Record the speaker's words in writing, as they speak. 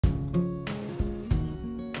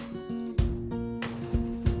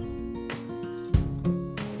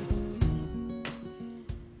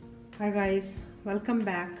Hi guys, welcome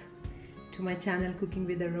back to my channel Cooking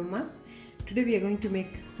with Aromas. Today we are going to make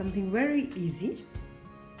something very easy,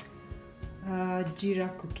 Zeera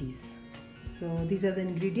cookies. So these are the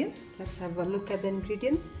ingredients. Let's have a look at the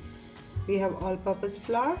ingredients. We have all-purpose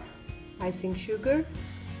flour, icing sugar,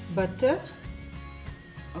 butter.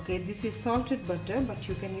 Okay, this is salted butter, but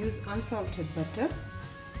you can use unsalted butter,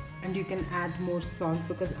 and you can add more salt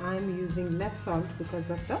because I am using less salt because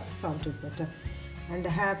of the salted butter. And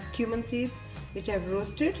I have cumin seeds which I've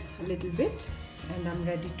roasted a little bit, and I'm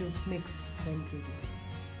ready to mix the ingredients.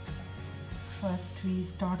 First we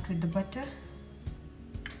start with the butter.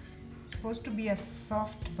 It's supposed to be a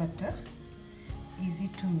soft butter, easy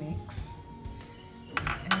to mix,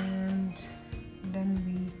 and then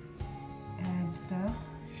we add the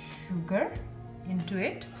sugar into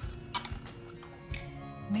it,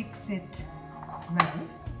 mix it well.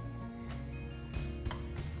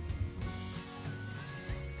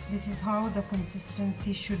 This is how the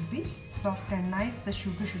consistency should be, soft and nice. The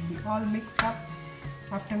sugar should be all mixed up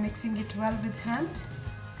after mixing it well with hand.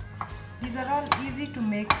 These are all easy to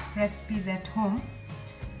make recipes at home,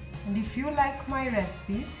 and if you like my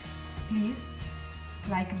recipes, please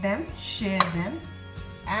like them, share them,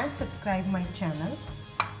 and subscribe my channel.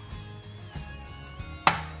 Okay,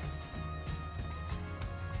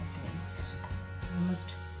 it's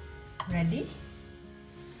almost ready.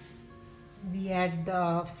 We add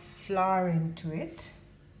the flour into it,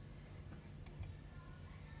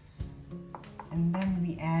 and then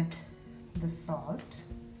we add the salt,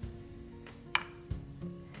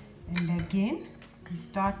 and again we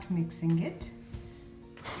start mixing it.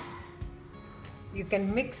 You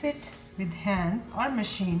can mix it with hands or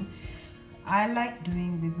machine. I like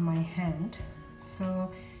doing with my hand.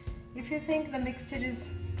 So if you think the mixture is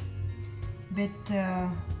a bit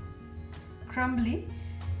crumbly,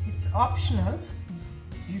 it's optional.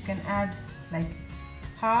 You can add like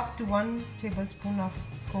half to 1 tablespoon of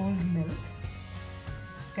cold milk.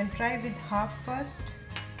 You can try with half first,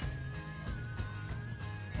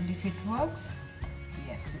 and if it works,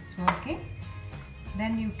 yes, it's working,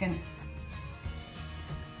 then you can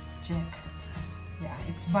check. Yeah,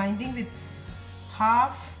 it's binding with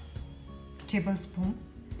half tablespoon,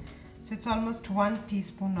 so it's almost 1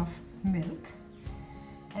 teaspoon of milk.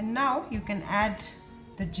 And now you can add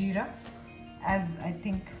the Zeera, as I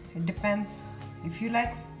think it depends. If you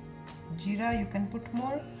like Zeera, you can put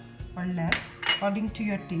more or less according to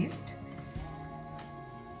your taste.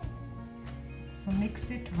 So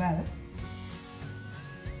mix it well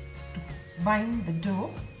to bind the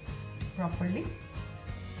dough properly.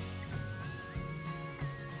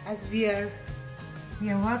 As we are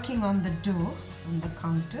working on the dough on the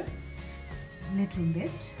counter a little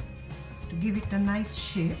bit to give it a nice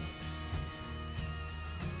shape.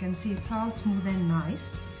 You can see it's all smooth and nice.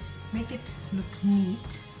 Make it look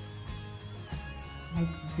neat like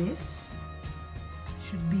this.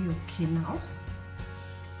 Should be okay now.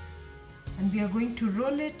 And we are going to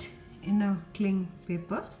roll it in a cling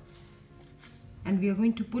paper, and we are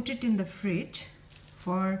going to put it in the fridge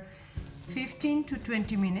for 15 to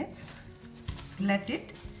 20 minutes. Let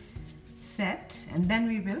it set, and then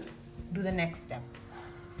we will do the next step.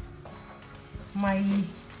 My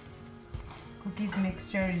cookies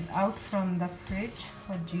mixture is out from the fridge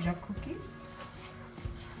for Zeera cookies.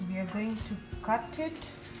 We are going to cut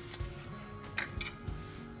it.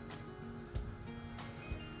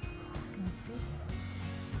 You can see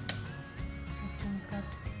it's getting cut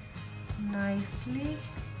nicely.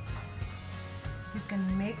 You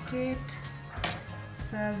can make it,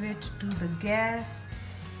 serve it to the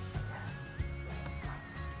guests.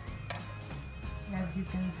 As you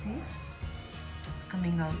can see, it's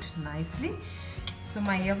coming out nicely. So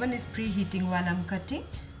my oven is preheating while I'm cutting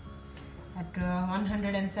at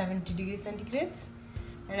 170 degrees centigrades,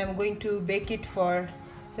 and I'm going to bake it for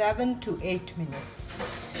 7 to 8 minutes.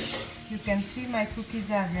 You can see my cookies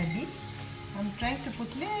are ready. I'm trying to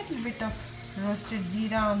put a little bit of roasted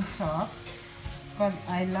Zeera on top because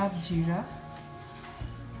I love Zeera.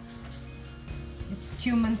 It's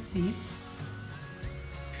cumin seeds,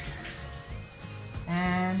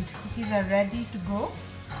 and cookies are ready to go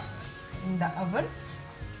in the oven.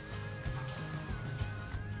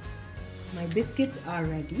 My biscuits are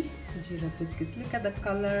ready, Zeera biscuits. Look at the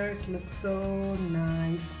color, it looks so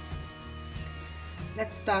nice.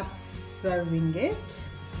 Let's start serving it.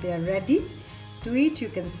 They are ready to eat. You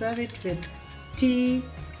can serve it with tea,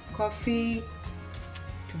 coffee,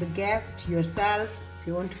 to the guest, yourself, if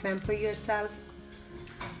you want to pamper yourself.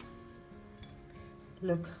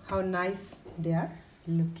 Look how nice they are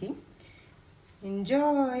looking.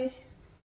 Enjoy!